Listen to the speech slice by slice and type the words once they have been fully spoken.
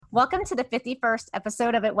Welcome to the 51st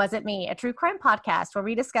episode of It Wasn't Me, a true crime podcast where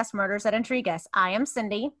we discuss murders that intrigue us. I am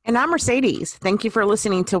Cindy. And I'm Mercedes. Thank you for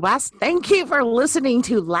listening to us. Thank you for listening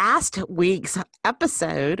to last week's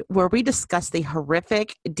episode where we discussed the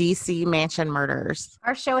horrific DC mansion murders.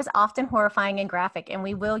 Our show is often horrifying and graphic, and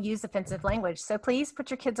we will use offensive language. So please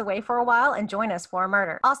put your kids away for a while and join us for a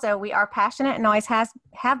murder. Also, we are passionate and always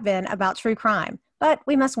have been about true crime. But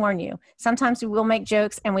we must warn you, sometimes we will make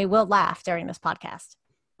jokes and we will laugh during this podcast.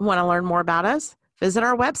 Want to learn more about us? Visit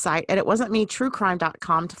our website at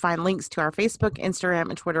itwasn'tmetruecrime.com to find links to our Facebook, Instagram,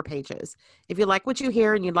 and Twitter pages. If you like what you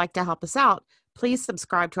hear and you'd like to help us out, please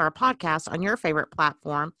subscribe to our podcast on your favorite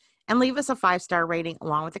platform and leave us a 5-star rating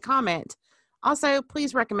along with a comment. Also,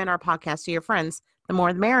 please recommend our podcast to your friends. The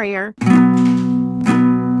more the merrier.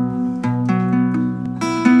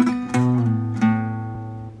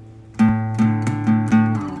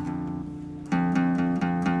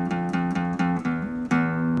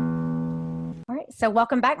 So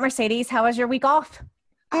welcome back, Mercedes. How was your week off?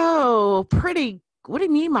 Oh, pretty. What do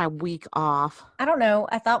you mean my week off? I don't know.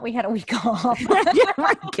 I thought we had a week off. Oh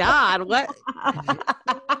my God. What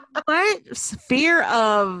sphere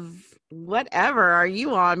of whatever are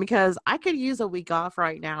you on? Because I could use a week off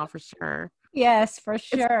right now for sure. Yes, for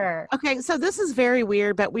sure. Okay. So this is very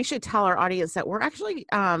weird, but we should tell our audience that we're actually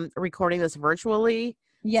recording this virtually.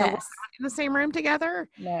 Yes. So we're not in the same room together.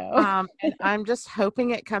 No. And I'm just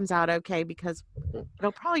hoping it comes out okay because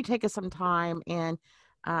it'll probably take us some time and,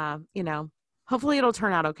 hopefully it'll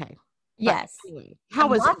turn out okay. Yes. But anyway, how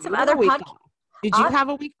was lots of your other week off? Did you have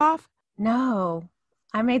a week off? No,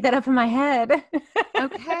 I made that up in my head.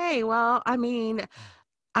 Okay. Well, I mean,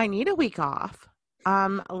 I need a week off.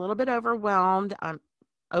 I'm a little bit overwhelmed. I'm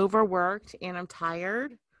overworked and I'm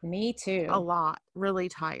tired. Me too. A lot. Really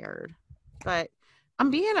tired. But I'm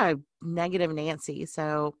being a negative Nancy,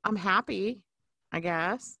 so I'm happy, I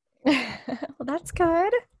guess. Well, that's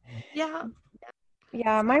good. Yeah.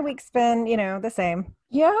 Yeah, my week's been, the same.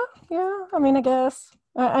 Yeah. I mean, I guess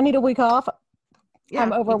I need a week off. Yeah.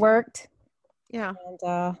 I'm overworked. Yeah.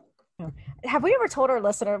 And have we ever told our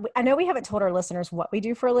listener? I know we haven't told our listeners what we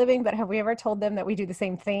do for a living, but have we ever told them that we do the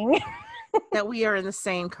same thing? That we are in the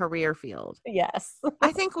same career field. Yes.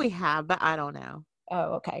 I think we have, but I don't know.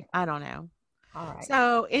 Oh, okay. I don't know. All right.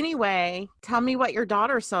 So anyway, tell me what your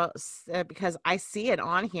daughter said because I see it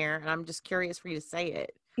on here and I'm just curious for you to say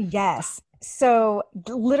it. Yes. So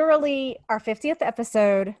literally our 50th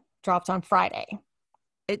episode dropped on Friday.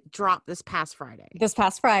 It dropped this past Friday.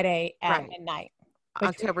 At midnight.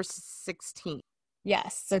 October 16th.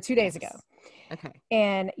 Yes. So 2 days ago. Okay.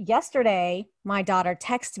 And yesterday, my daughter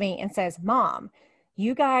texts me and says, Mom,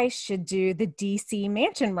 you guys should do the DC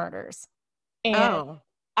mansion murders. And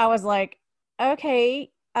I was like,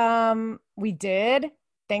 okay, we did.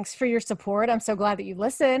 Thanks for your support. I'm so glad that you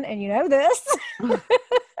listen and you know this.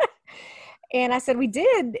 And I said, we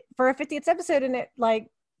did for a 50th episode and it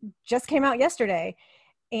just came out yesterday.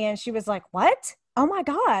 And she was like, what? Oh my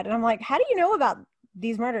God. And I'm like, how do you know about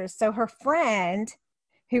these murders? So her friend,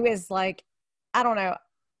 who is I don't know,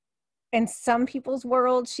 in some people's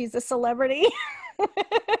world, she's a celebrity.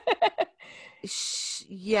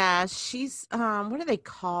 Yeah, she's what do they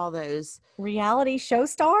call those? Reality show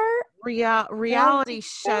star? Reality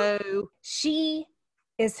show. She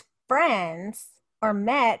is friends or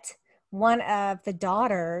met one of the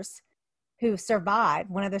daughters who survived,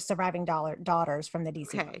 one of the surviving daughters from the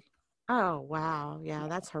DC. Okay. Oh wow. Yeah,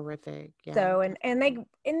 that's horrific. Yeah. So and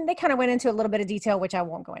they kind of went into a little bit of detail, which I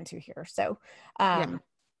won't go into here. So but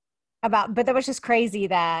that was just crazy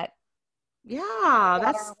that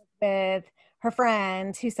that's with her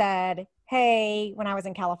friend who said, hey, when I was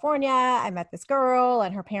in California, I met this girl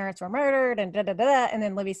and her parents were murdered and da-da-da. And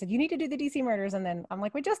then Libby said, you need to do the DC murders. And then I'm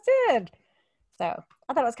like, we just did. So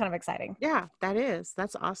I thought it was kind of exciting. Yeah, that is.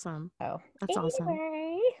 That's awesome. Oh, that's awesome.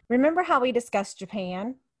 Remember how we discussed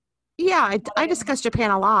Japan? Yeah, I discussed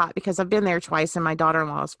Japan a lot because I've been there twice and my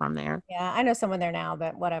daughter-in-law is from there. Yeah, I know someone there now,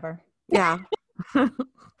 but whatever. Yeah.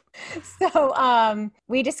 So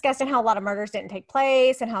we discussed how a lot of murders didn't take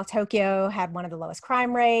place and how Tokyo had one of the lowest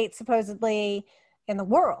crime rates supposedly in the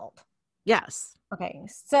world. Yes. Okay,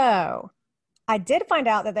 so I did find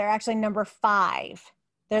out that they're actually number 5.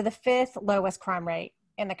 They're the 5th lowest crime rate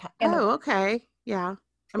in the okay. Yeah.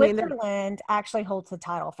 Switzerland actually holds the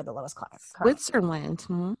title for the lowest crime. Switzerland.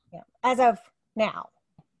 Yeah, as of now.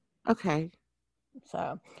 Okay.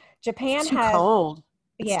 So Japan it's too cold.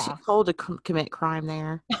 It's too cold to commit crime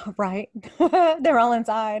there. Right. They're all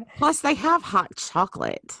inside. Plus, they have hot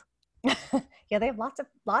chocolate. Yeah, they have lots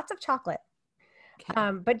of chocolate.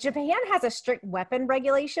 Okay. But Japan has a strict weapon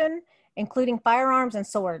regulation, including firearms and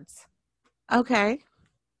swords. Okay.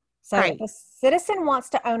 So if a citizen wants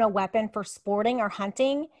to own a weapon for sporting or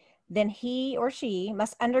hunting, then he or she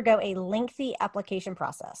must undergo a lengthy application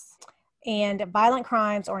process. And violent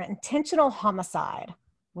crimes or intentional homicide,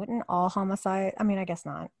 wouldn't all homicide? I mean, I guess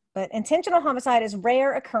not. But intentional homicide is a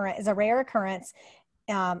rare occurrence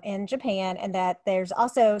in Japan, and that there's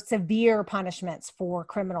also severe punishments for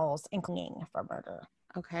criminals, including for murder.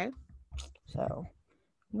 Okay. So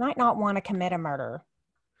you might not want to commit a murder.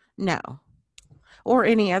 No. Or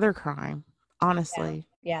any other crime, honestly.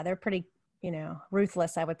 Yeah, they're pretty,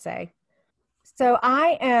 ruthless, I would say. So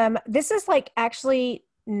this is like actually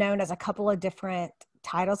known as a couple of different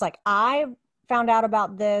titles. Like I found out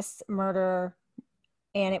about this murder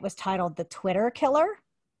and it was titled The Twitter Killer.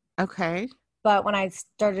 Okay. But when I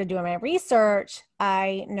started doing my research,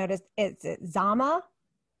 I noticed it's Zama,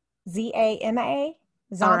 Zama,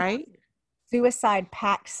 Zama. All right. Suicide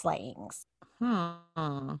pact slayings. Yeah.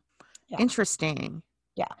 Interesting.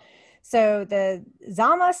 Yeah. So the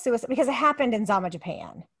Zama suicide, because it happened in Zama,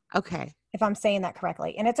 Japan. Okay. If I'm saying that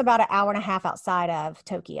correctly. And it's about an hour and a half outside of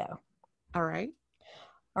Tokyo. All right.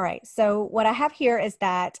 All right. So what I have here is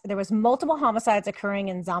that there was multiple homicides occurring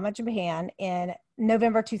in Zama, Japan in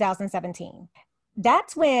November 2017.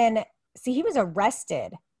 That's when, he was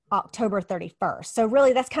arrested October 31st. So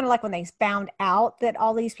really that's kind of like when they found out that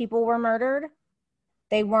all these people were murdered.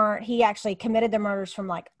 He actually committed the murders from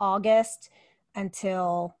like August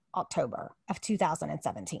until October of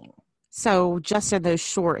 2017. So just in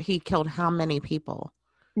those he killed how many people?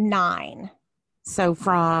 9. So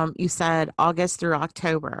from, you said August through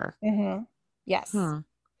October. Mm-hmm. Yes.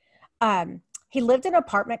 He lived in an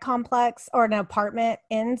apartment complex or an apartment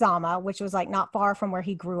in Zama, which was like not far from where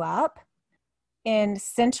he grew up in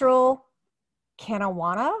central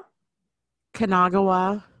Kanagawa.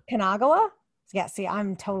 Yeah. See,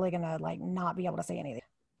 I'm totally going to like not be able to say anything.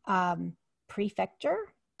 Prefecture.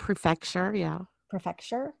 Yeah.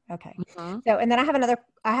 Prefecture. Okay. Mm-hmm. So, and then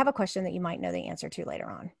I have a question that you might know the answer to later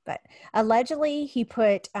on, but allegedly he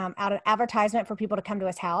put out an advertisement for people to come to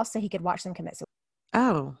his house so he could watch them commit suicide.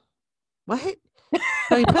 Oh, what?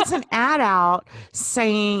 So he puts an ad out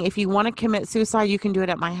saying, if you want to commit suicide, you can do it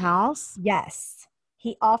at my house? Yes.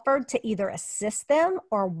 He offered to either assist them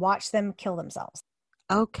or watch them kill themselves.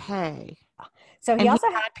 Okay. So he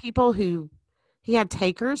also had people he had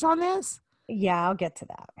takers on this? Yeah, I'll get to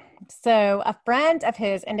that. So a friend of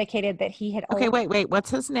his indicated that he had... Okay, wait. What's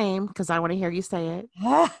his name? Because I want to hear you say it.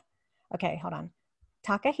 Okay, hold on.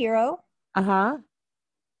 Takahiro. Uh-huh.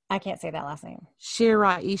 I can't say that last name.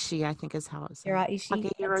 Shiraishi, I think is how it's said.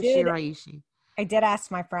 Shiraishi. Takahiro Shiraishi. I did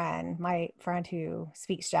ask my friend who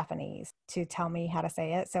speaks Japanese, to tell me how to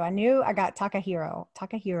say it. So I knew I got Takahiro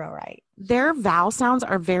right. Their vowel sounds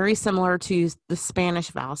are very similar to the Spanish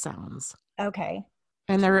vowel sounds. Okay.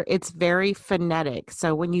 And it's very phonetic.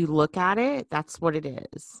 So when you look at it, that's what it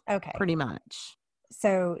is. Okay. Pretty much.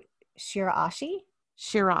 So Shiraishi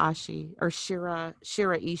or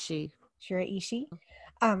Shiraishi.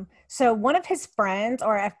 So one of his friends,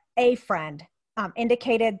 or a friend,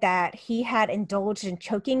 indicated that he had indulged in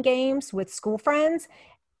choking games with school friends,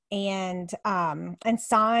 and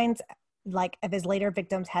signs like of his later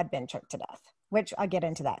victims had been choked to death, which I'll get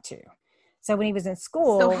into that too. So when he was in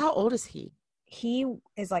school... So how old is he? He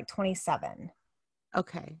is like 27.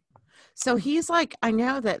 Okay. So he's like, I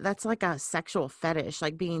know that's like a sexual fetish,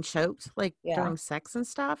 like being choked, like during sex and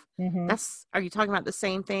stuff. Mm-hmm. Are you talking about the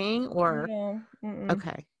same thing or? Yeah.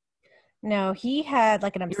 Okay. No, he had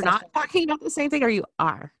like an obsession. You're not talking about the same thing, or you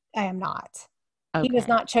are? I am not. Okay. He was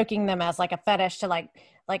not choking them as like a fetish to like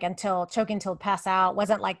choking till pass out.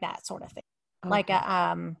 Wasn't like that sort of thing. Okay. Like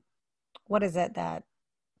what is it that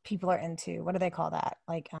people are into? What do they call that?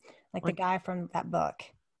 Like the guy from that book.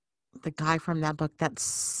 The guy from that book, that's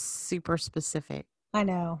super specific. I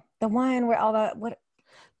know. The one where all the what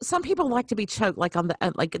some people like to be choked like on the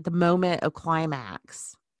like at the moment of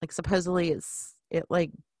climax. Like supposedly it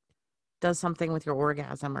like does something with your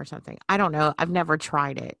orgasm or something. I don't know. I've never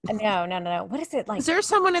tried it. No. What is it like? Is there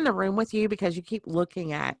someone in the room with you, because you keep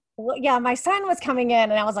looking at? Well, yeah, my son was coming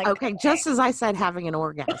in and I was like, okay. Just as I said, having an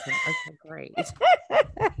orgasm. Okay, great.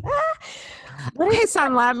 Okay,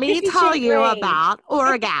 son, let me tell you about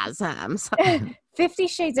orgasms. 50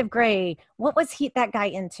 Shades of Grey. What was that guy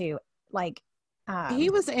into? Like,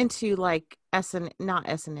 he was into like not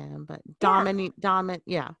S&M, but dominant.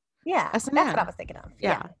 Yeah. Yeah. S&M. That's what I was thinking of.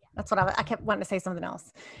 Yeah. That's what I kept wanting to say something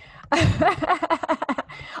else.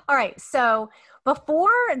 All right. So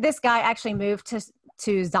before this guy actually moved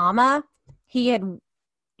to Zama, he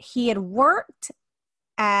had worked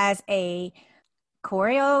as a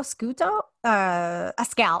scout. A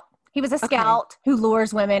scout. He was a scout who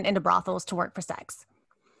lures women into brothels to work for sex.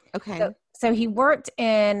 Okay. So he worked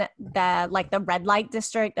in the red light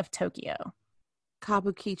district of Tokyo.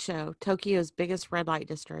 Kabukicho, Tokyo's biggest red light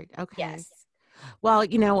district. Okay. Yes. Well,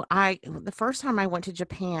 the first time I went to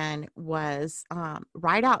Japan was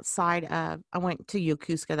right outside of, I went to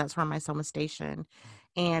Yokosuka, that's where my son was stationed.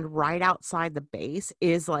 And right outside the base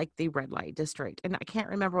is like the red light district. And I can't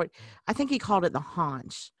remember I think he called it the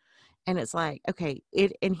Haunch. And it's like, okay,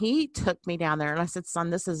 and he took me down there and I said, son,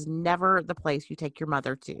 this is never the place you take your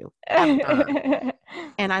mother to, ever.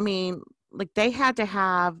 And I mean, like they had to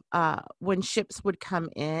have, when ships would come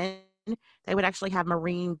in, they would actually have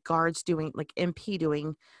Marine guards doing, like MP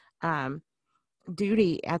doing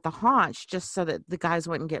duty at the haunch just so that the guys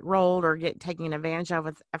wouldn't get rolled or get taken advantage of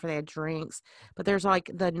after they had drinks. But there's like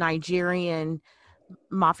the Nigerian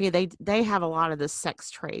mafia. They have a lot of the sex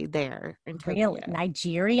trade there in Tokyo. Really?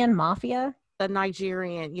 Nigerian mafia? The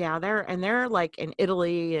Nigerian, yeah, they're like in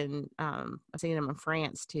Italy and I've seen them in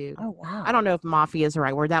France too. Oh wow. I don't know if mafia is the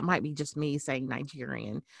right word. That might be just me saying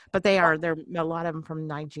Nigerian, but they're a lot of them from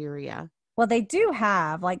Nigeria. Well, they do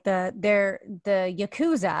have like the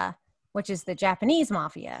Yakuza, which is the Japanese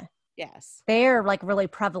mafia. Yes. They're like really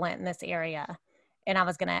prevalent in this area. And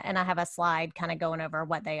I have a slide kind of going over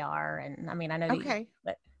what they are. And I mean, I know. Okay.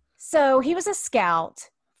 So he was a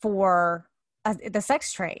scout for the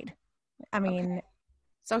sex trade. I mean, okay.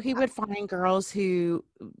 So he would find girls who,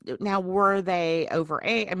 now were they over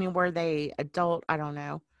 8? I mean, were they adult? I don't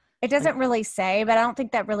know. It doesn't really say, but I don't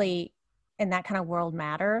think that really in that kind of world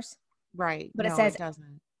matters. Right. But no, it says it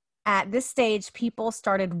doesn't. At this stage, people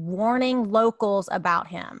started warning locals about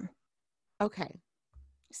him. Okay.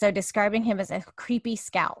 So describing him as a creepy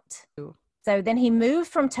scout. Ooh. So then he moved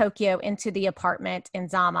from Tokyo into the apartment in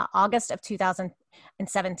Zama, August of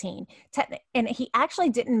 2017. And he actually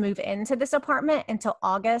didn't move into this apartment until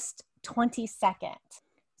August 22nd.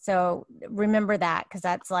 So remember that, because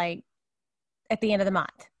that's like at the end of the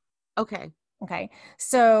month. Okay. Okay.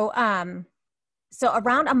 So, so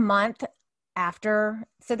around a month after,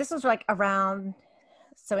 so this was like around,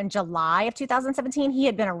 so in July of 2017, he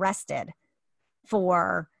had been arrested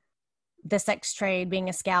for the sex trade, being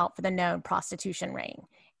a scout for the known prostitution ring.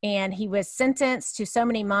 And he was sentenced to so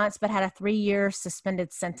many months, but had a 3-year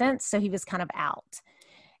suspended sentence. So he was kind of out.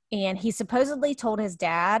 And he supposedly told his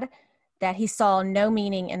dad that he saw no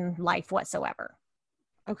meaning in life whatsoever.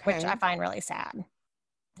 Okay. Which I find really sad.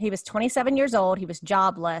 He was 27 years old. He was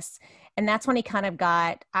jobless. And that's when he kind of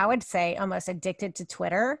got, I would say, almost addicted to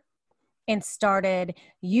Twitter and started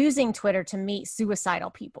using Twitter to meet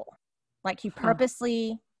suicidal people. Like he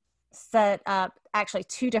purposely set up actually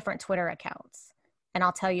 2 different Twitter accounts. And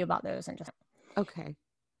I'll tell you about those in just a minute. Okay.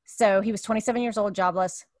 So he was 27 years old,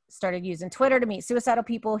 jobless, started using Twitter to meet suicidal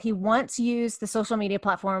people. He once used the social media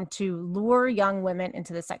platform to lure young women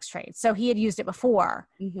into the sex trade. So he had used it before.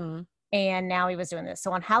 Mm-hmm. And now he was doing this.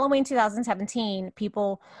 So on Halloween 2017,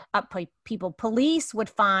 police would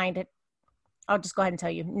find, I'll just go ahead and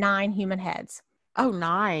tell you, 9 human heads. Oh,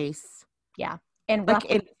 nice. Yeah. And like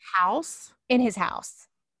in his house? In his house.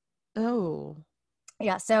 Oh.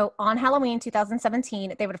 Yeah. So on Halloween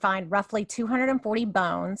 2017, they would find roughly 240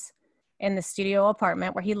 bones in the studio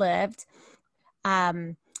apartment where he lived.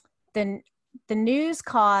 Then the news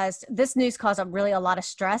caused a lot of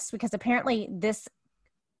stress, because apparently this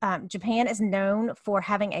Japan is known for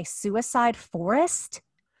having a suicide forest.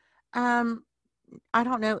 I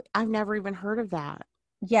don't know. I've never even heard of that.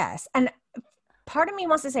 Yes. And part of me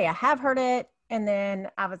wants to say I have heard it. And then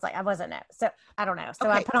I was like, I wasn't know. So I don't know. So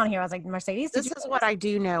okay. I put on here, I was like, Mercedes, this is what I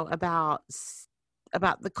do know about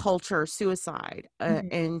the culture suicide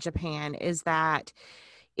in Japan, is that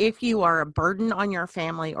if you are a burden on your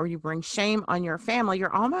family or you bring shame on your family,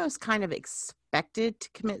 you're almost kind of expected to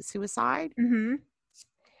commit suicide. Mm-hmm.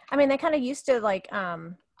 I mean, they kind of used to like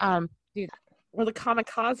do that. Or the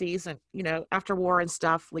kamikazes, and after war and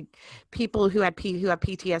stuff, like people who have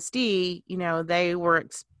PTSD,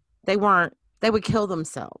 they would kill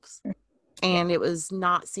themselves, and it was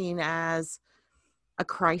not seen as a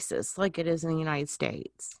crisis like it is in the United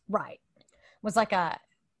States. Right. It was like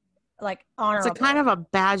honorable. It's a kind of a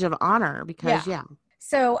badge of honor, because yeah.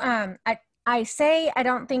 So I say I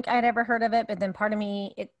don't think I'd ever heard of it, but then part of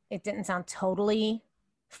me it didn't sound totally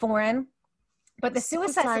foreign. But the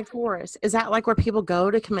suicide forest, is that like where people go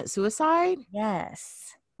to commit suicide?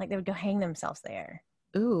 Yes. Like they would go hang themselves there.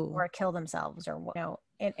 Ooh. Or kill themselves, or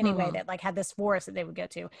in any way that like had this forest that they would go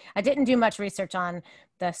to. I didn't do much research on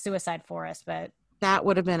the suicide forest, but that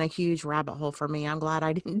would have been a huge rabbit hole for me. I'm glad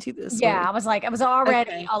I didn't do this. Yeah, I was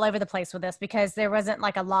already all over the place with this, because there wasn't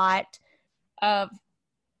like there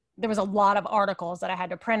was a lot of articles that I had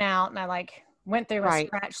to print out, and I like went through and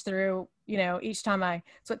scratched through, each time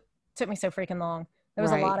so it took me so freaking long. There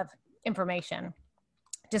was a lot of information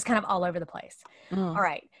just kind of all over the place. All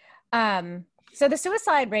right. So the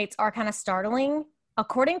suicide rates are kind of startling.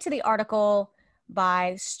 According to the article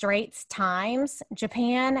by Straits Times,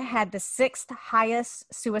 Japan had the 6th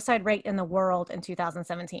highest suicide rate in the world in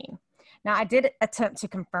 2017. Now, I did attempt to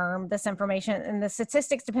confirm this information, and the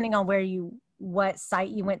statistics, depending on what site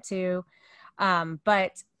you went to,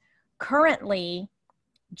 but currently,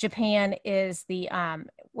 Japan is the,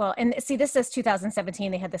 this says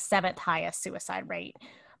 2017, they had the 7th highest suicide rate,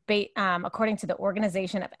 according to the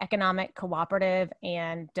Organization of Economic Cooperative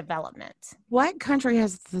and Development. What country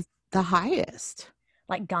has the highest?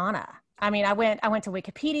 Like Ghana. I mean, I went to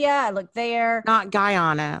Wikipedia, I looked there. Not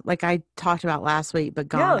Guyana, like I talked about last week, but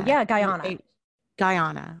Ghana. No, yeah, Guyana.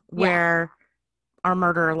 Guyana, where our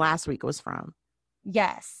murderer last week was from.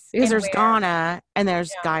 Yes. Because there's Ghana and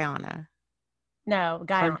there's Guyana. No,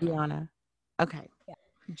 Guyana. Or Guyana. Okay. Yeah.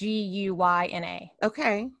 Guyana.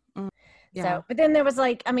 Okay. Yeah. So, but then there was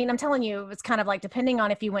I'm telling you, it was kind of like, depending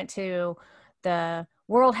on if you went to the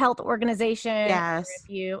World Health Organization, yes,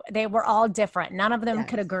 they were all different. None of them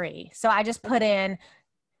could agree. So I just put in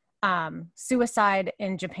suicide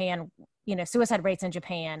in Japan, suicide rates in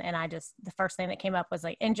Japan. And the first thing that came up was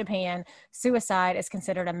in Japan, suicide is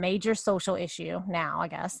considered a major social issue now, I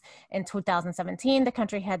guess. In 2017, the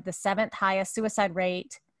country had the 7th highest suicide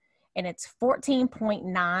rate, and it's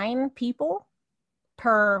 14.9 people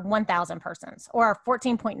per 1,000 persons, or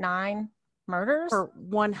 14.9 murders for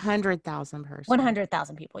 100,000 persons.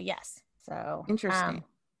 100,000 people. Yes. So interesting.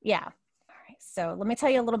 Yeah. All right. So let me tell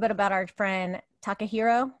you a little bit about our friend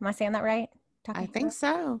Takahiro. Am I saying that right? Takahiro? I think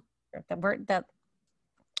so. The word that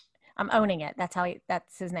I'm owning it.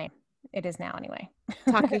 That's his name. It is now anyway.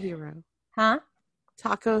 Takahiro. Huh?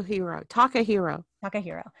 Takahiro.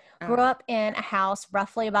 Grew up in a house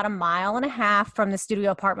roughly about 1.5 miles from the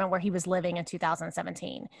studio apartment where he was living in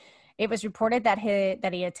 2017. It was reported that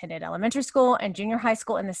he attended elementary school and junior high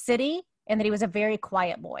school in the city, and that he was a very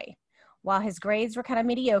quiet boy. While his grades were kind of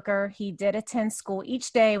mediocre, he did attend school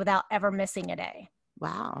each day without ever missing a day.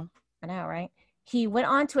 Wow. I know, right? He went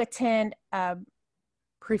on to attend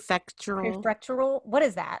prefectural. What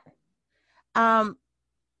is that?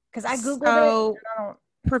 Because I Googled it.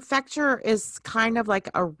 Prefecture is kind of like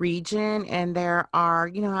a region, and there are,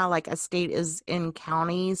 how like a state is in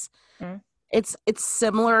counties. Mm-hmm. It's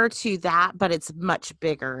similar to that, but it's much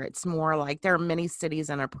bigger. It's more like there are many cities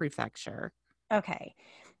in a prefecture. Okay.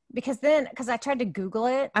 Because I tried to Google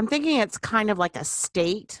it. I'm thinking it's kind of like a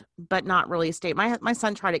state, but not really a state. My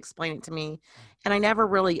son tried to explain it to me, and I never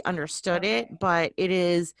really understood it, but it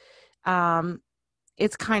is,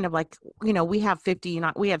 it's kind of like, we have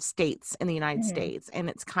we have states in the United States, and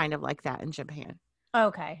it's kind of like that in Japan.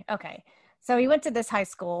 Okay. So he went to this high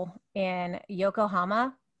school in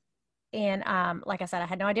Yokohama. And like I said, I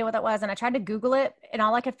had no idea what that was. And I tried to Google it, and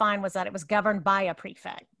all I could find was that it was governed by a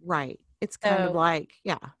prefect. Right. It's kind of like,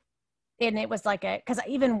 yeah. And it was because I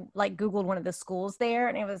even Googled one of the schools there,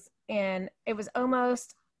 and it was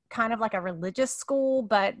almost kind of like a religious school,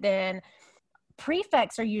 but then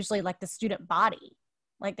prefects are usually like the student body.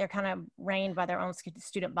 They're kind of reigned by their own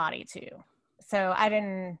student body too. So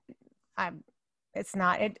it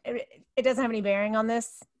doesn't have any bearing on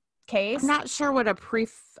this case. I'm not sure what a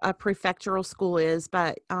prefectural school is,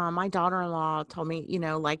 but my daughter-in-law told me,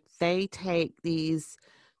 they take these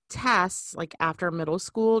tests after middle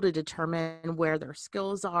school to determine where their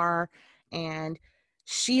skills are. And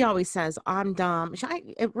she always says, I'm dumb.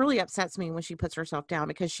 It really upsets me when she puts herself down,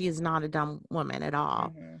 because she is not a dumb woman at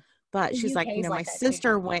all. Mm-hmm. But she's like, my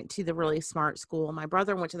sister went to the really smart school. My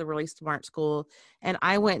brother went to the really smart school. And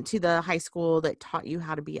I went to the high school that taught you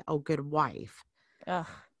how to be a good wife. Ugh.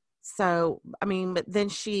 So, but then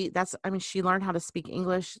she learned how to speak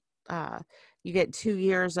English. You get 2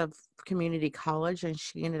 years of community college, and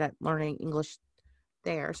she ended up learning English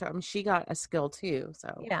there. So, she got a skill too.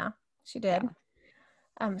 So, yeah, she did. Yeah.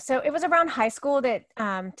 So it was around high school that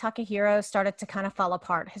Takahiro started to kind of fall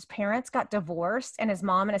apart. His parents got divorced, and his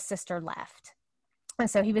mom and his sister left. And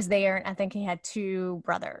so he was there, and I think he had 2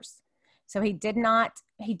 brothers. So he did not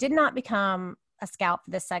become a scout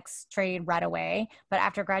for the sex trade right away. But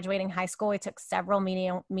after graduating high school, he took several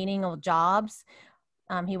menial jobs.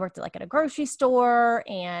 He worked at a grocery store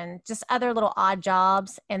and just other little odd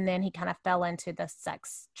jobs. And then he kind of fell into the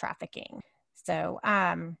sex trafficking. So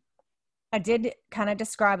I did kind of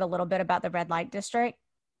describe a little bit about the red light district,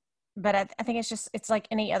 but I think it's like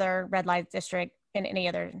any other red light district in any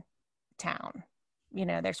other town.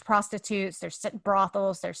 There's prostitutes, there's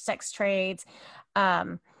brothels, there's sex trades.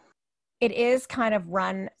 It is kind of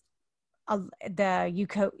run what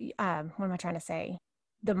am I trying to say?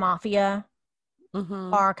 The mafia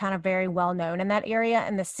are kind of very well known in that area,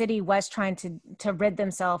 and the city was trying to rid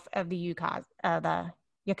themselves of the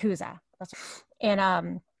Yakuza.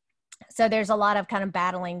 And so there's a lot of kind of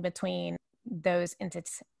battling between those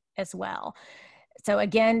entities as well. So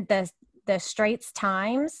again, the Straits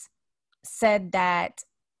Times said that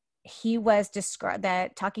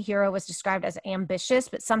that Takahiro was described as ambitious,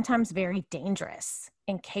 but sometimes very dangerous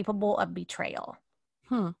and capable of betrayal.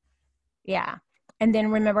 Yeah. And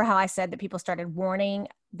then remember how I said that people started warning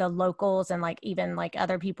the locals and like even like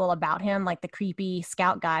other people about him, like the creepy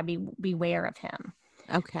scout guy, beware of him.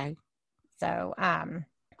 Okay. So, all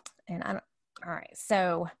right.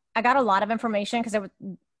 So I got a lot of information because it was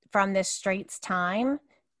from this Straits Times,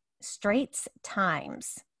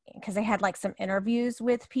 because they had like some interviews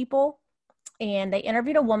with people, and they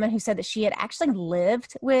interviewed a woman who said that she had actually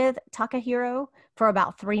lived with Takahiro for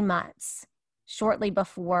about 3 months shortly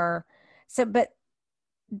before. But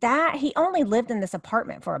that he only lived in this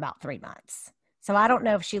apartment for about 3 months. So I don't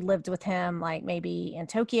know if she lived with him like maybe in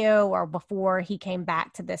Tokyo or before he came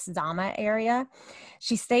back to this Zama area.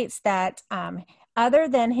 She states that other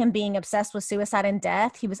than him being obsessed with suicide and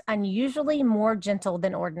death, he was unusually more gentle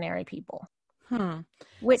than ordinary people.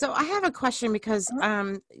 So I have a question because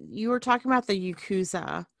you were talking about the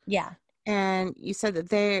Yakuza. Yeah. And you said that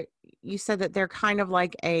they're kind of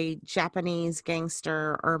like a Japanese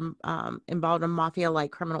gangster or involved in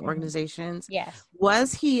mafia-like criminal organizations. Yes.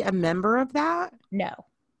 Was he a member of that? No.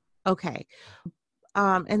 Okay.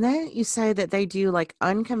 And then you say that they do like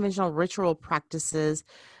unconventional ritual practices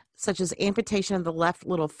such as amputation of the left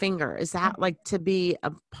little finger. Is that like to be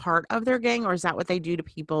a part of their gang, or is that what they do to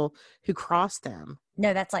people who cross them?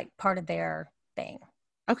 No, that's like part of their thing.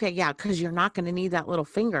 Okay, yeah, because you're not going to need that little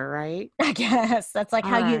finger, right? I guess that's like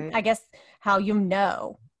how you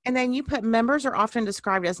know. And then you put members are often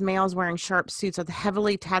described as males wearing sharp suits with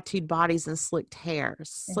heavily tattooed bodies and slicked hair.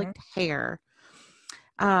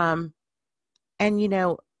 And you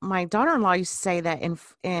know, my daughter-in-law used to say that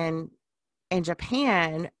in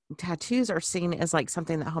Japan, tattoos are seen as like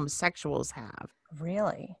something that homosexuals have.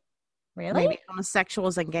 Really? Maybe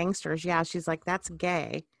homosexuals and gangsters. Yeah, she's like, that's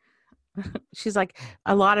gay. She's like,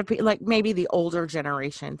 a lot of people, like maybe the older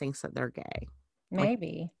generation thinks that they're gay.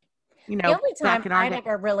 Maybe. Like, you know, the only time I'd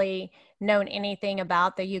ever really known anything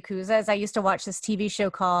about the Yakuza is I used to watch this TV show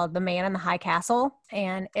called The Man in the High Castle,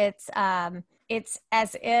 and it's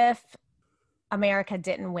as if America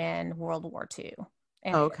didn't win World War II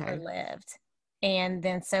and Hitler lived. And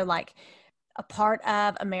then so like a part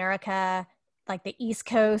of America, like the East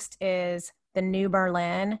Coast is the New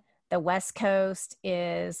Berlin, the West Coast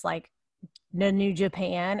is like the New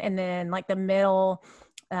Japan, and then like the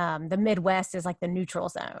Midwest is like the neutral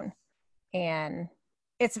zone. And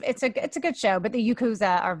it's a good show, but the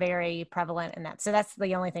Yakuza are very prevalent in that. So that's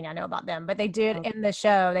the only thing I know about them. But they did in the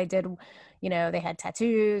show, they did, you know, they had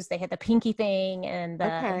tattoos, they had the pinky thing, and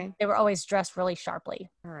they were always dressed really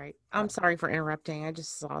sharply. All right. I'm sorry for interrupting. I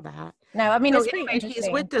just saw that. No, I mean, it's pretty interesting.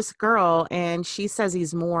 He's with this girl, and she says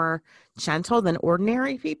he's more gentle than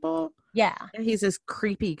ordinary people. Yeah. And he's this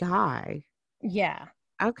creepy guy. Yeah.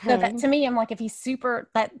 Okay. So that, to me, I'm like, if he's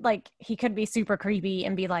he could be super creepy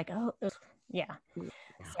and be like, oh, yeah.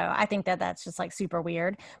 So I think that's just like super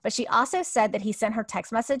weird. But she also said that he sent her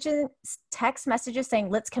text messages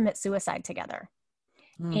saying, let's commit suicide together.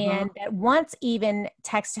 And that once even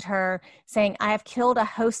texted her saying, I have killed a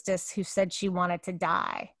hostess who said she wanted to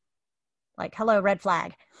die. Like, hello, red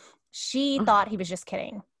flag. She thought he was just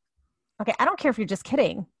kidding. Okay, I don't care if you're just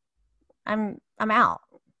kidding. I'm out.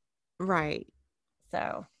 Right.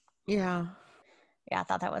 So. Yeah. Yeah, I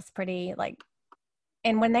thought that was pretty like,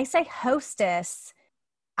 and when they say hostess,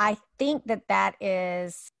 I think that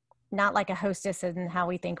is not like a hostess and how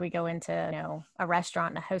we think we go into, you know, a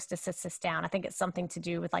restaurant and a hostess sits us down. I think it's something to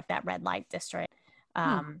do with like that red light district,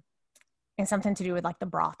 and something to do with like the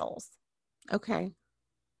brothels. Okay.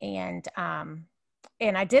 And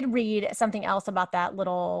I did read something else about that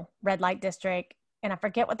little red light district, and I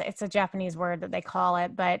forget it's a Japanese word that they call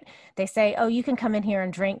it, but they say, oh, you can come in here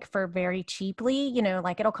and drink for very cheaply, you know,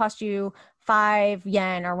 like it'll cost you 5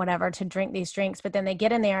 yen or whatever to drink these drinks. But then they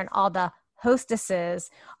get in there and all the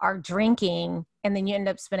hostesses are drinking, and then you end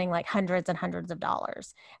up spending like hundreds and hundreds of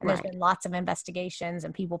dollars. And there's been lots of investigations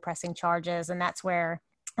and people pressing charges. And that's where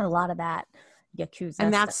a lot of that Yakuza.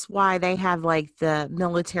 And that's why they have like the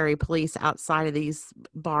military police outside of these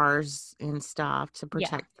bars and stuff to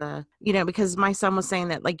protect you know, because my son was saying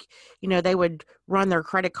that like, you know, they would run their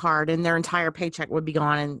credit card and their entire paycheck would be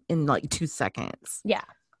gone in like 2 seconds. Yeah.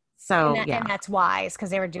 So, and that's wise,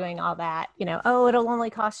 because they were doing all that, oh, it'll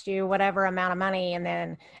only cost you whatever amount of money. And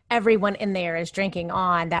then everyone in there is drinking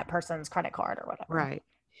on that person's credit card or whatever. Right.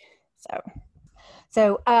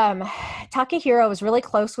 So Takahiro was really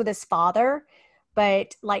close with his father,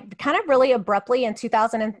 but like kind of really abruptly in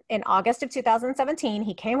August of 2017,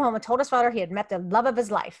 he came home and told his father he had met the love of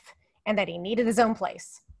his life and that he needed his own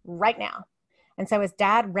place right now. And so his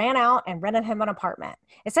dad ran out and rented him an apartment.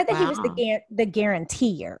 It said that he was the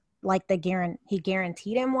guarantor, like he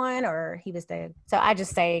guaranteed him one, or he was so I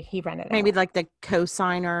just say he rented it. Maybe like the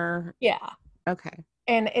co-signer. Yeah. Okay.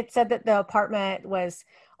 And it said that the apartment was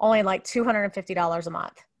only like $250 a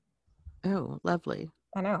month. Oh, lovely.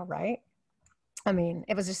 I know, right? I mean,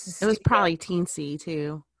 it was just it was probably teensy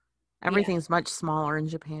too. Everything's much smaller in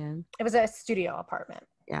Japan. It was a studio apartment.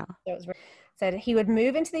 Yeah. So it was said he would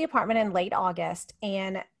move into the apartment in late August,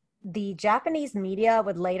 and the Japanese media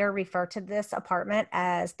would later refer to this apartment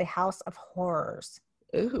as the House of Horrors.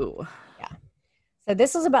 Ooh. Yeah. So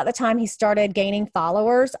this was about the time he started gaining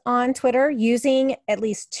followers on Twitter using at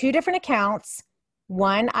least 2 different accounts.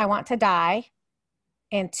 1, I want to die,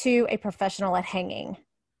 and 2, a professional at hanging.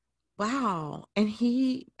 Wow. And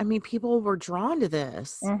people were drawn to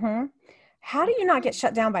this. Mm-hmm. How do you not get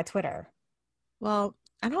shut down by Twitter? Well,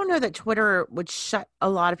 I don't know that Twitter would shut a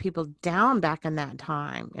lot of people down back in that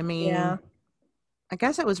time. I mean, I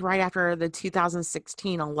guess it was right after the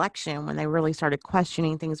 2016 election when they really started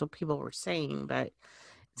questioning things what people were saying. But it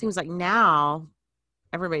seems like now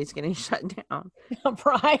everybody's getting shut down.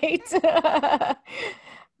 Right.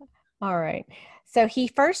 All right. So he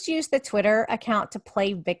first used the Twitter account to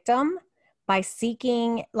play victim by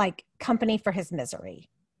seeking like company for his misery.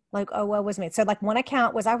 Like, oh, woe is me. So like one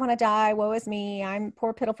account was, I want to die. Woe is me. I'm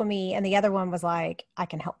poor, pitiful me. And the other one was like, I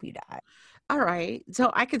can help you die. All right.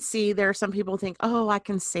 So I could see there are some people think, oh, I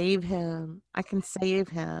can save him. I can save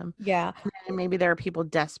him. Yeah. And maybe there are people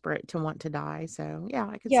desperate to want to die. So yeah,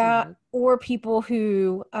 I could see that. Or people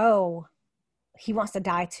who, oh, he wants to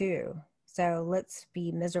die too. So let's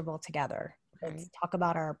be miserable together. Let's talk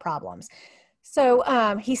about our problems.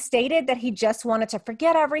 So he stated that he just wanted to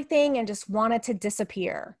forget everything and just wanted to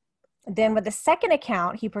disappear. Then with the second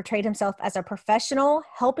account, he portrayed himself as a professional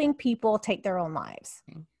helping people take their own lives.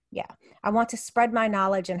 Yeah. I want to spread my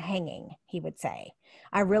knowledge in hanging, he would say.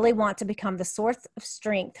 I really want to become the source of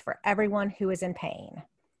strength for everyone who is in pain.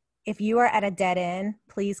 If you are at a dead end,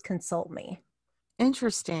 please consult me.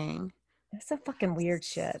 Interesting. That's some fucking weird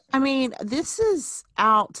shit. I mean, this is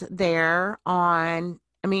out there on,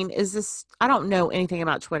 I don't know anything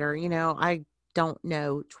about Twitter. I don't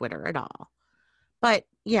know Twitter at all. But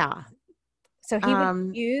yeah. So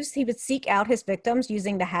he would seek out his victims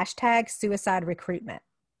using the hashtag suicide recruitment.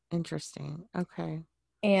 Interesting. Okay.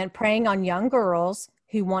 And preying on young girls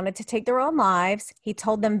who wanted to take their own lives. He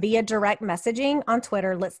told them via direct messaging on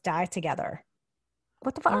Twitter, let's die together.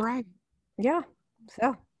 What the fuck? All right. Yeah.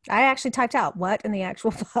 So I actually typed out what in the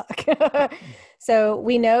actual fuck. So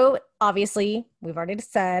we know, obviously, we've already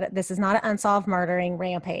said this is not an unsolved murdering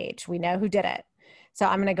rampage. We know who did it. So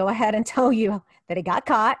I'm going to go ahead and tell you that he got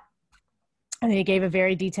caught and he gave a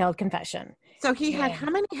very detailed confession. So he had how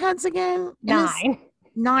many heads again? 9.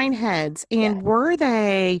 9 heads. And were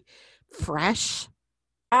they fresh?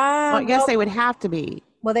 Well, I guess they would have to be.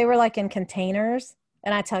 Well, they were like in containers.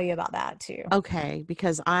 And I tell you about that too. Okay,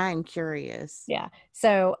 because I'm curious. Yeah.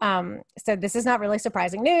 So this is not really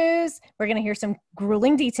surprising news. We're going to hear some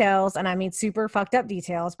grueling details, and I mean super fucked up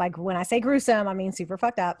details. When I say gruesome, I mean super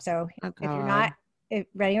fucked up. So if you're not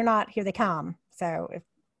ready or not, here they come. So if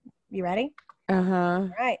you ready? All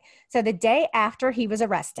right. So the day after he was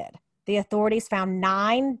arrested, the authorities found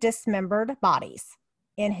 9 dismembered bodies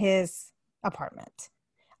in his apartment.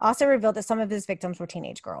 Also revealed that some of his victims were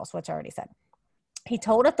teenage girls, which I already said. He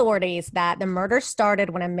told authorities that the murder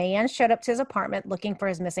started when a man showed up to his apartment looking for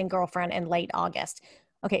his missing girlfriend in late August.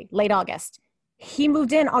 Okay, late August. He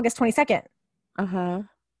moved in August 22nd.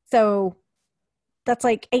 So that's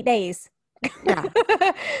like 8 days. Yeah.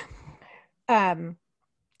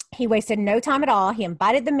 He wasted no time at all. He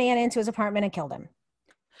invited the man into his apartment and killed him.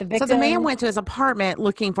 So the man went to his apartment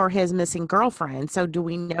looking for his missing girlfriend. So do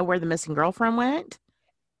we know where the missing girlfriend went?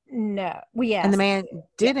 No. Well, yes. And the man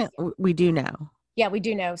didn't. Yes. We do know. Yeah, we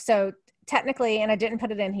do know. So technically, and I didn't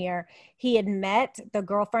put it in here, he had met the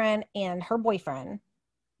girlfriend and her boyfriend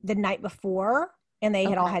the night before, and they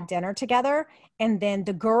had all had dinner together. And then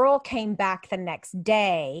the girl came back the next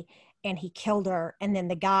day and he killed her. And then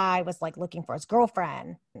the guy was like looking for his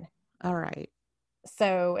girlfriend. All right.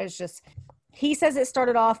 So it's just, he says it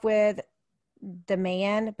started off with the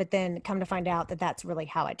man, but then come to find out that that's really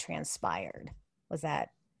how it transpired, was that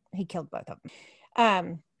he killed both of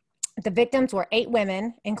them. The victims were 8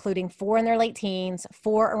 women, including 4 in their late teens,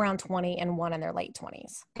 4 around 20, and 1 in their late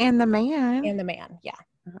 20s. And the man. Yeah.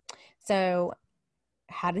 So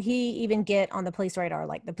how did he even get on the police radar?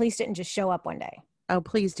 Like, the police didn't just show up one day. Oh,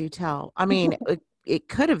 please do tell. I mean, it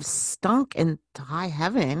could have stunk into high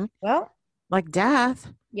heaven. Well, like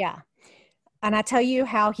death. Yeah. And I tell you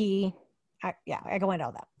how I go into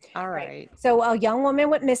all that. All right. So a young woman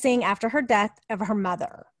went missing after her death of her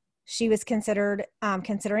mother. She was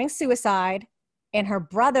considering suicide, and her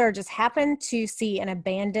brother just happened to see an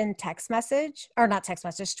abandoned Twitter message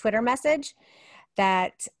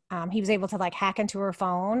that he was able to like hack into her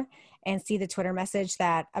phone and see the Twitter message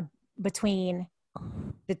that between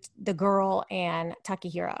the girl and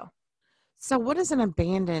Takahiro. So what is an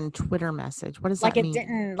abandoned Twitter message? What does that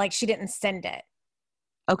mean? She didn't send it.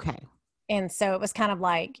 Okay. And so it was kind of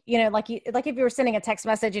like, like if you were sending a text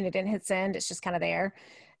message and it didn't hit send, it's just kind of there.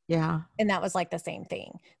 Yeah. And that was like the same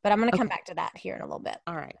thing. But I'm going to come back to that here in a little bit.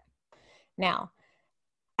 All right. Now,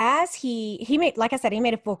 as he made, like I said, he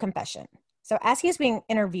made a full confession. So as he was being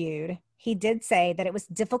interviewed, he did say that it was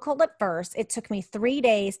difficult at first. It took me 3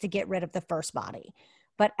 days to get rid of the first body.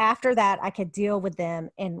 But after that, I could deal with them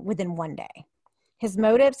within 1 day. His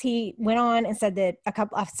motives, he went on and said that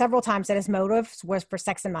several times that his motives was for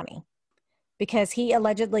sex and money, because he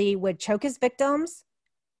allegedly would choke his victims,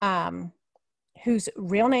 whose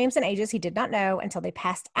real names and ages he did not know until they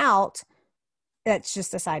passed out. That's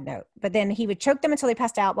just a side note. But then he would choke them until they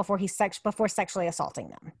passed out before sexually assaulting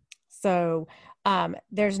them. So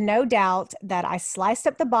there's no doubt that I sliced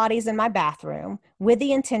up the bodies in my bathroom with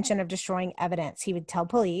the intention of destroying evidence, he would tell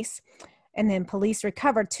police. And then police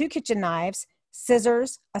recovered 2 kitchen knives,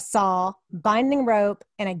 scissors, a saw, binding rope,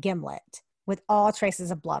 and a gimlet with all traces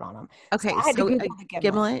of blood on them. Okay, so a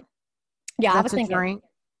gimlet? Yeah, I was thinking. Drink?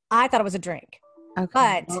 I thought it was a drink. Okay.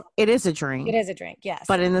 But well, it is a drink. It is a drink, yes.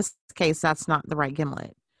 But in this case, that's not the right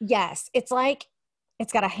gimlet. Yes. It's like,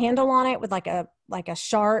 it's got a handle on it with like a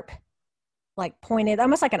sharp, like pointed,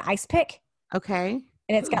 almost like an ice pick. Okay.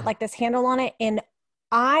 And it's got like this handle on it. And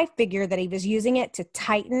I figured that he was using it to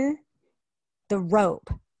tighten the rope.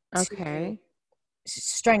 Okay. To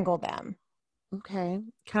strangle them. Okay.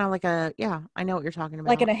 Kind of like I know what you're talking about.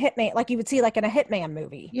 Like in a hitman, like you would see like in a hitman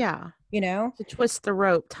movie. Yeah. To twist the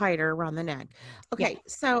rope tighter around the neck. Okay. Yeah.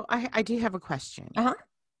 So I do have a question. Uh-huh.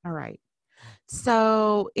 All right.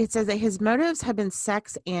 So it says that his motives have been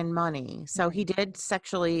sex and money. So he did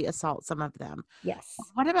sexually assault some of them. Yes.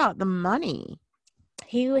 What about the money?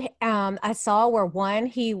 I saw where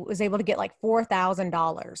he was able to get like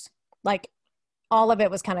 $4,000. Like all of it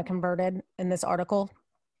was kind of converted in this article.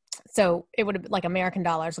 So it would have like American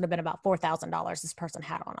dollars would have been about $4,000 this person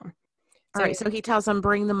had on him. All right. So he tells them,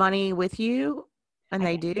 bring the money with you. And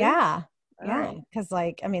they do? Yeah. Yeah. Because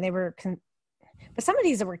they were, but some of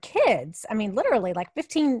these were kids. I mean, literally like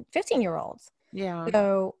 15-year-olds. Yeah.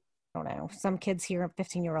 So I don't know. Some kids here,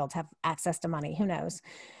 15-year-olds have access to money. Who knows?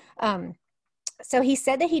 So he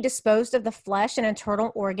said that he disposed of the flesh and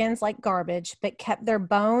internal organs like garbage, but kept their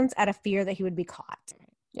bones out of fear that he would be caught.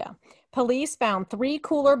 Yeah. Police found 3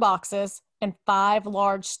 cooler boxes and 5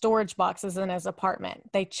 large storage boxes in his apartment.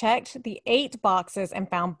 They checked the 8 boxes and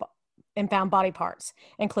found body parts,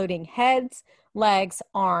 including heads, legs,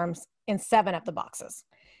 arms, in 7 of the boxes.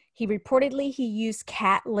 He reportedly used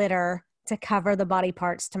cat litter to cover the body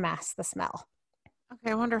parts to mask the smell.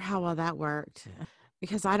 Okay, I wonder how well that worked,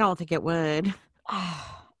 because I don't think it would.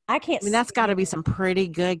 I can't. That's got to be some pretty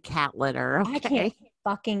good cat litter. Okay? I can't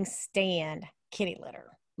fucking stand kitty litter.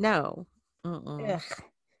 No.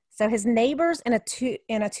 So his neighbors in a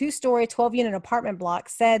 2-story, 12-unit apartment block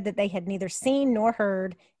said that they had neither seen nor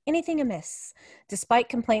heard anything amiss, despite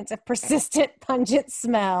complaints of persistent pungent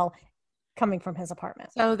smell coming from his apartment.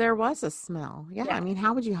 So there was a smell. Yeah. I mean,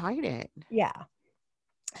 how would you hide it? Yeah.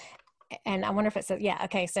 And I wonder if it says,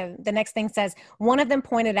 okay. So the next thing says, one of them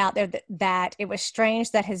pointed out there that it was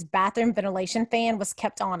strange that his bathroom ventilation fan was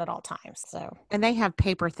kept on at all times. So, and they have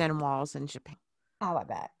paper thin walls in Japan. Oh, I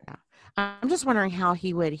bet. Yeah. I'm just wondering how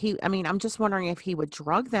I'm just wondering if he would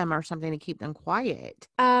drug them or something to keep them quiet.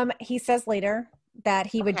 He says later that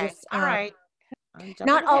he would just, all right.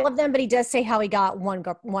 Not all of them, but he does say how he got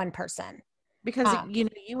one person. Because,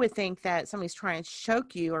 you would think that somebody's trying to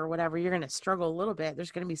choke you or whatever, you're going to struggle a little bit.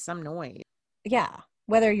 There's going to be some noise. Yeah.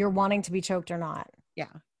 Whether you're wanting to be choked or not.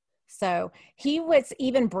 Yeah. So he would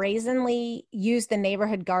even brazenly use the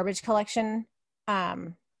neighborhood garbage collection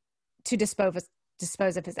to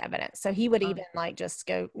dispose of his evidence. So he would even just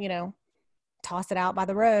go, toss it out by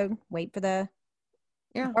the road, wait for the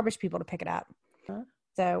garbage people to pick it up.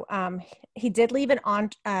 So he did leave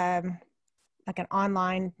a like an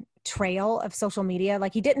online trail of social media.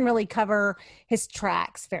 Like he didn't really cover his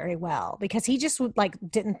tracks very well because he just like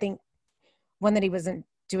didn't think that he wasn't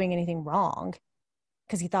doing anything wrong.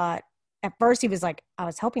 Because he thought at first he was like, I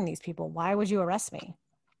was helping these people. Why would you arrest me?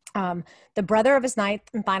 The brother of his ninth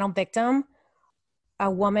and final victim, a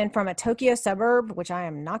woman from a Tokyo suburb, which I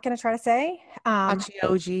am not going to try to say.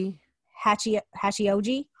 Hachioji.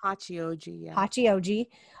 Hachioji. Yeah. Hachioji.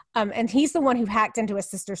 And he's the one who hacked into his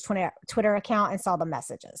sister's Twitter account and saw the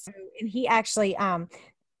messages. And he actually,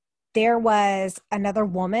 there was another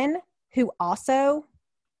woman who also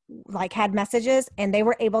like had messages, and they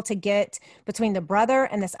were able to get between the brother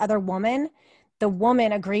and this other woman. The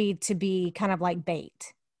woman agreed to be kind of like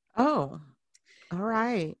bait. Oh, all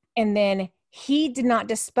right. And then he did not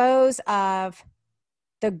dispose of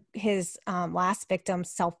his last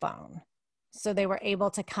victim's cell phone. So they were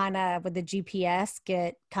able to kind of, with the GPS,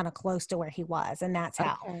 get kind of close to where he was. And that's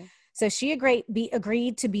how. Okay. So she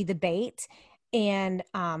agreed to be the bait. And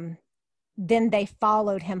then they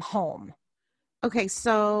followed him home. Okay,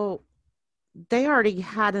 so they already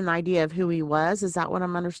had an idea of who he was. Is that what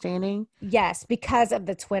I'm understanding? Yes, because of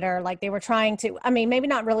the Twitter. Like they were trying to, I mean, maybe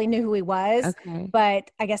not really knew who he was, but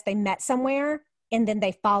I guess they met somewhere and then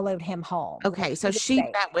they followed him home. Okay, like, so she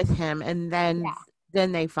met with him and then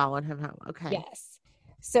they followed him home. Okay. Yes.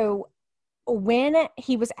 So when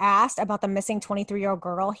he was asked about the missing 23-year-old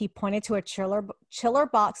girl, he pointed to a chiller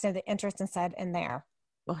box near the entrance and said, "In there."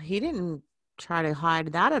 Well, he didn't try to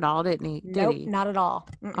hide that at all, didn't he? Nope, not at all.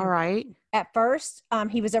 All right. At first,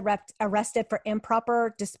 he was arrested for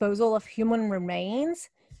improper disposal of human remains,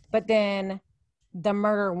 but then the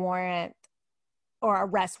murder warrant or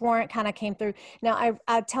arrest warrant kind of came through. Now,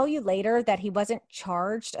 I'll tell you later that he wasn't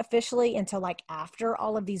charged officially until like after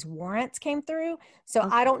all of these warrants came through. So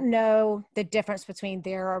I don't know the difference between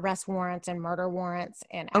their arrest warrants and murder warrants.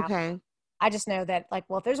 And after. I just know that, like,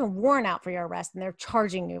 well, if there's a warrant out for your arrest, then they're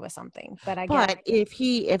charging you with something. But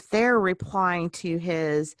if they're replying to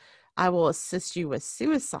his, "I will assist you with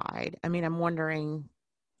suicide," I mean, I'm wondering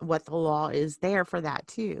what the law is there for that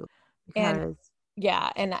too. Because,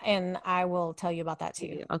 and I will tell you about that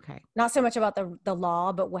too. Okay. Not so much about the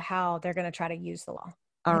law, but how they're going to try to use the law.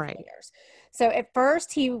 All right. So at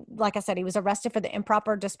first, like I said, he was arrested for the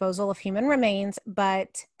improper disposal of human remains,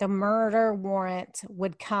 but the murder warrant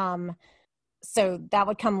would come. So that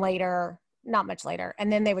would come later, not much later.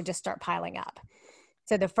 And then they would just start piling up.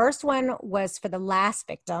 So the first one was for the last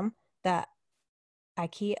victim, the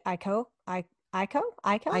Aiko Tamura.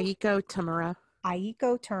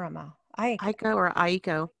 Aiko Turama. Aiko or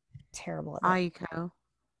Aiko? Terrible. Aiko.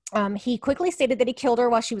 He quickly stated that he killed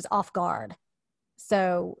her while she was off guard.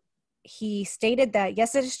 So he stated that,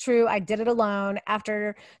 "Yes, it is true. I did it alone.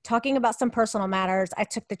 After talking about some personal matters, I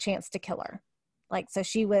took the chance to kill her." Like, so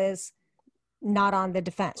she was not on the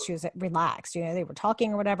defense. She was relaxed. You know, they were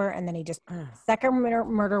talking or whatever. And then he just, second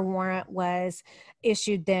murder warrant was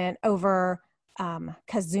issued then over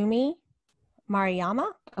Kazumi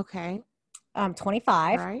Mariyama. Okay.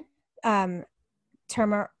 25. All right.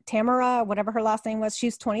 Tamara, whatever her last name was,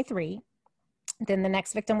 she's 23. Then the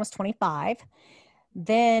next victim was 25.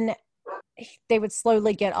 Then they would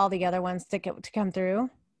slowly get all the other ones to come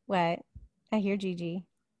through. What? I hear Gigi.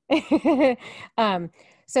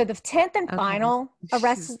 So the 10th and final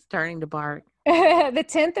arrest. She's starting to bark. The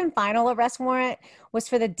 10th and final arrest warrant was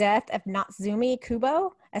for the death of Natsumi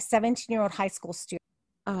Kubo, a 17-year-old high school student.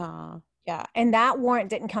 Oh. Yeah. And that warrant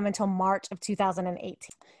didn't come until March of 2018.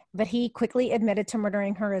 But he quickly admitted to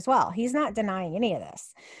murdering her as well. He's not denying any of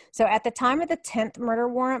this. So at the time of the 10th murder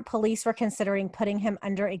warrant, police were considering putting him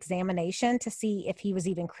under examination to see if he was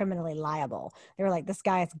even criminally liable. They were like, this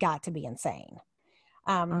guy has got to be insane.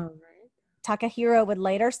 Takahiro would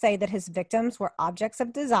later say that his victims were objects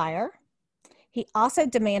of desire. He also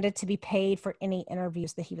demanded to be paid for any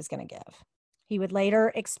interviews that he was going to give. He would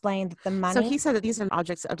later explain that the money... So he said that these are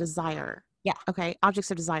objects of desire. Yeah. Okay, objects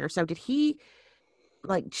of desire. So did he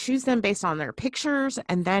like choose them based on their pictures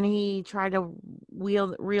and then he tried to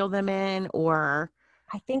reel them in, or...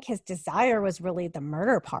 I think his desire was really the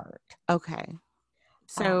murder part. Okay.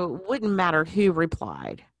 So it wouldn't matter who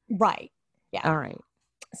replied. Right. Yeah. All right.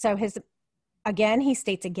 So he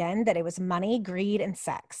states again that it was money, greed, and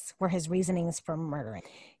sex were his reasonings for murdering.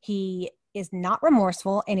 He is not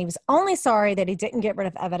remorseful, and he was only sorry that he didn't get rid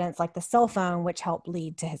of evidence like the cell phone, which helped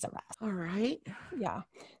lead to his arrest. All right. Yeah.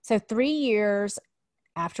 So 3 years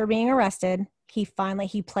after being arrested, he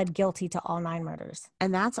pled guilty to all 9 murders.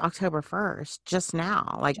 And that's October 1st, just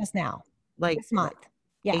now. Like this month.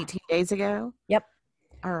 Yeah. 18 days ago? Yep.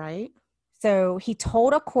 All right. So he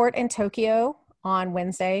told a court in Tokyo on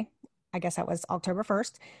Wednesday, I guess that was October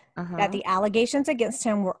 1st, that the allegations against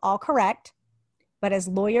him were all correct, but his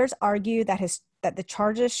lawyers argue that the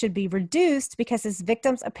charges should be reduced because his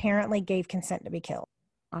victims apparently gave consent to be killed.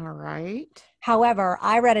 All right. However,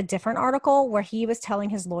 I read a different article where he was telling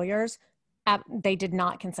his lawyers they did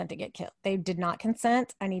not consent to get killed. They did not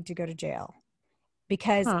consent. I need to go to jail.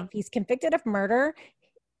 Because if he's convicted of murder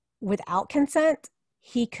without consent,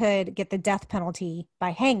 he could get the death penalty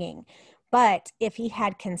by hanging. But if he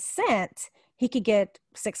had consent, he could get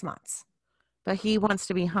 6 months. But he wants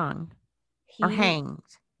to be hung or hanged.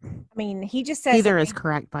 I mean, he just says either is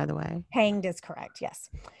correct, by the way. Hanged is correct, yes.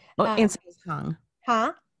 Well, and so is hung.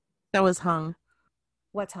 Huh? So is hung.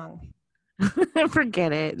 What's hung?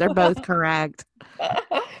 Forget it. They're both correct.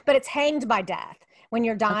 But it's hanged by death. When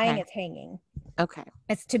you're dying, it's hanging. Okay.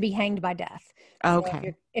 It's to be hanged by death. Okay.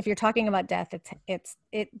 So if you're talking about death,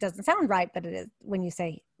 it doesn't sound right, but it is when you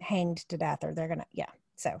say hanged to death, or they're gonna, yeah.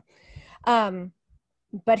 So,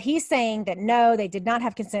 but he's saying that no, they did not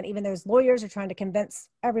have consent, even though his lawyers are trying to convince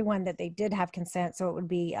everyone that they did have consent. So it would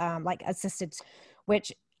be like assisted,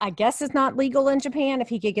 which I guess is not legal in Japan. If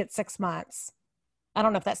he could get 6 months, I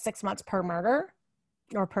don't know if that's 6 months per murder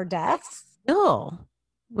or per death. Still,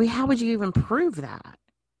 how would you even prove that?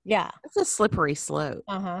 Yeah, it's a slippery slope.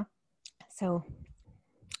 So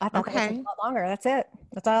I thought that was a lot longer. That's it.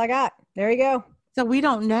 That's all I got. There you go. So we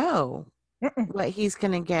don't know what he's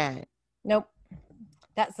going to get. Nope.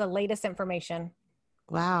 That's the latest information.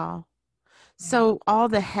 Wow. So all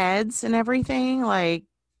the heads and everything, like,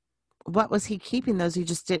 what was he keeping those? He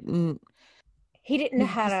just didn't. He didn't know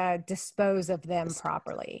how to dispose of them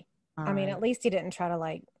properly. I mean, at least he didn't try to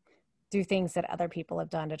like do things that other people have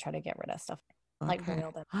done to try to get rid of stuff. Like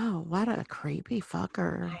boil them. Oh, what a creepy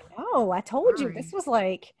fucker. I know. I told you this was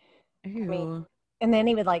like, ew. I mean, and then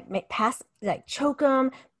he would like choke them,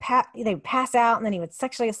 they would pass out, and then he would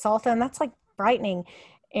sexually assault them. That's like frightening.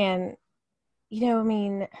 And, you know, I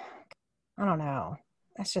mean, I don't know.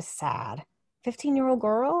 That's just sad. 15-year-old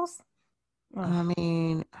girls? Ugh. I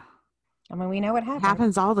mean, we know what happens. It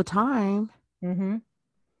happens all the time. Mm-hmm.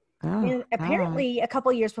 Oh, and apparently, a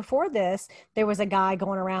couple of years before this, there was a guy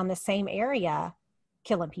going around the same area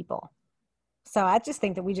killing people. So I just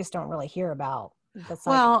think that we just don't really hear about the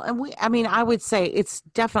cycle. Well, and I would say it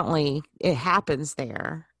happens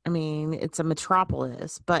there. I mean, it's a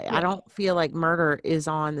metropolis, but I don't feel like murder is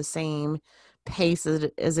on the same pace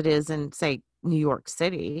as it is in, say, New York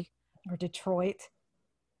City. Or Detroit.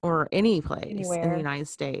 Or any place in the United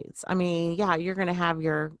States. I mean, yeah, you're going to have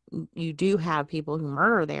you do have people who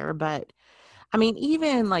murder there, but I mean,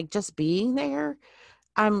 even like just being there,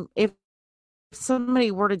 if somebody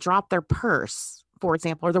were to drop their purse, for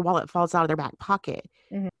example, or their wallet falls out of their back pocket,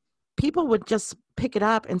 people would just pick it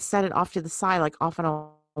up and set it off to the side, like off on a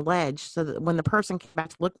ledge, so that when the person came back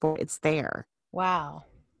to look for it, it's there. Wow.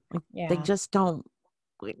 Yeah. They just don't.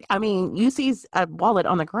 I mean, you see a wallet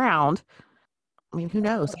on the ground. I mean, who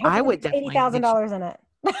knows? I would definitely $80,000 in it.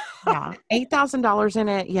 Yeah, $8,000 in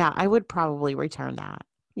it. Yeah, I would probably return that.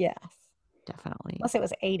 Yes, definitely. Unless it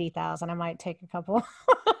was 80,000, I might take a couple.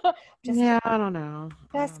 I don't know.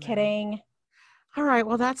 Just kidding. All right,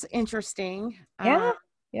 well, that's interesting. Yeah.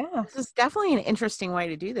 This is definitely an interesting way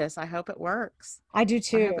to do this. I hope it works. I do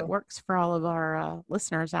too. I hope it works for all of our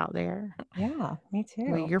listeners out there. Yeah, me too.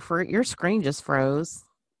 I mean, your screen just froze.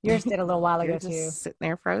 Yours did a little while ago too. Sitting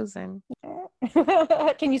there frozen.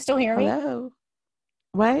 Can you still hear me? Hello.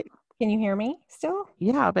 What? Can you hear me still?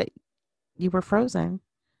 Yeah, but you were frozen.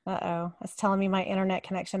 Uh-oh. It's telling me my internet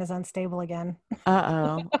connection is unstable again.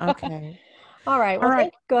 Uh-oh. Okay. All right.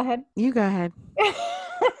 Well, go ahead. You go ahead.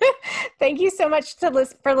 Thank you so much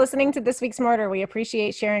for listening to this week's Murder. We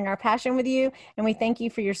appreciate sharing our passion with you, and we thank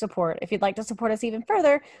you for your support. If you'd like to support us even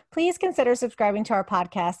further, please consider subscribing to our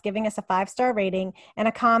podcast, giving us a 5-star rating, and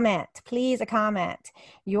a comment. Please, a comment.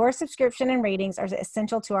 Your subscription and ratings are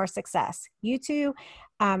essential to our success. You too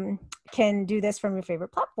can do this from your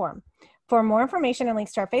favorite platform. For more information and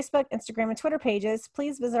links to our Facebook, Instagram, and Twitter pages,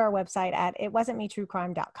 please visit our website at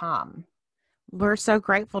itwasn'tmetruecrime.com. We're so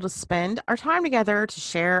grateful to spend our time together to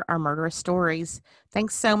share our murderous stories.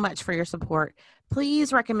 Thanks so much for your support.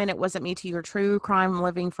 Please recommend It Wasn't Me to your true crime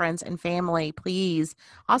loving friends and family, please.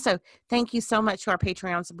 Also, thank you so much to our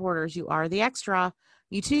Patreon supporters. You are the extra.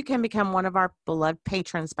 You too can become one of our beloved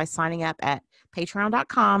patrons by signing up at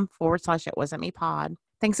patreon.com/itwasn'tmepod.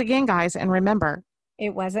 Thanks again, guys. And remember,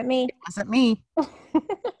 it wasn't me. It wasn't me.